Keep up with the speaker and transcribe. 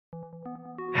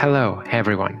Hello,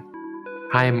 everyone.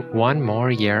 I'm one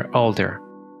more year older.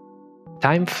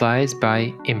 Time flies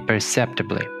by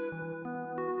imperceptibly.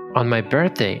 On my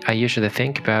birthday, I usually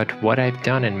think about what I've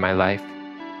done in my life,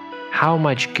 how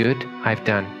much good I've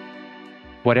done,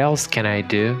 what else can I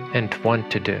do and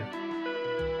want to do.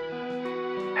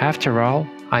 After all,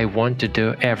 I want to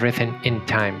do everything in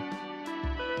time.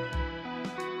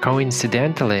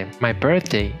 Coincidentally, my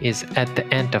birthday is at the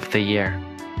end of the year.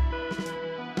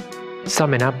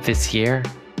 Summing up this year,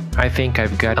 I think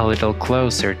I've got a little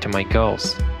closer to my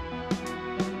goals.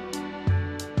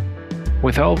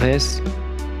 With all this,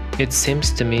 it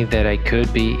seems to me that I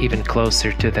could be even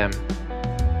closer to them.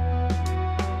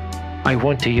 I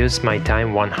want to use my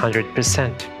time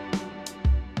 100%.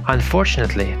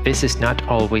 Unfortunately, this is not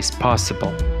always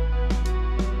possible.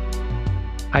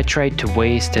 I try to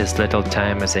waste as little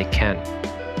time as I can.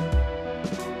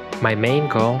 My main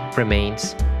goal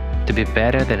remains to be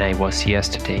better than I was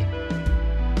yesterday.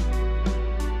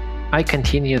 I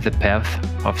continue the path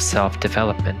of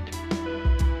self-development.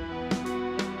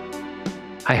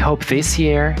 I hope this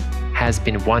year has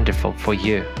been wonderful for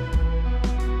you.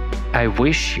 I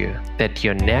wish you that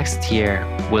your next year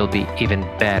will be even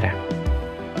better.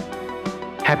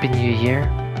 Happy New Year!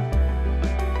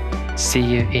 See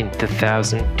you in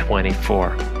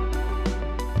 2024.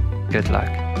 Good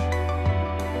luck.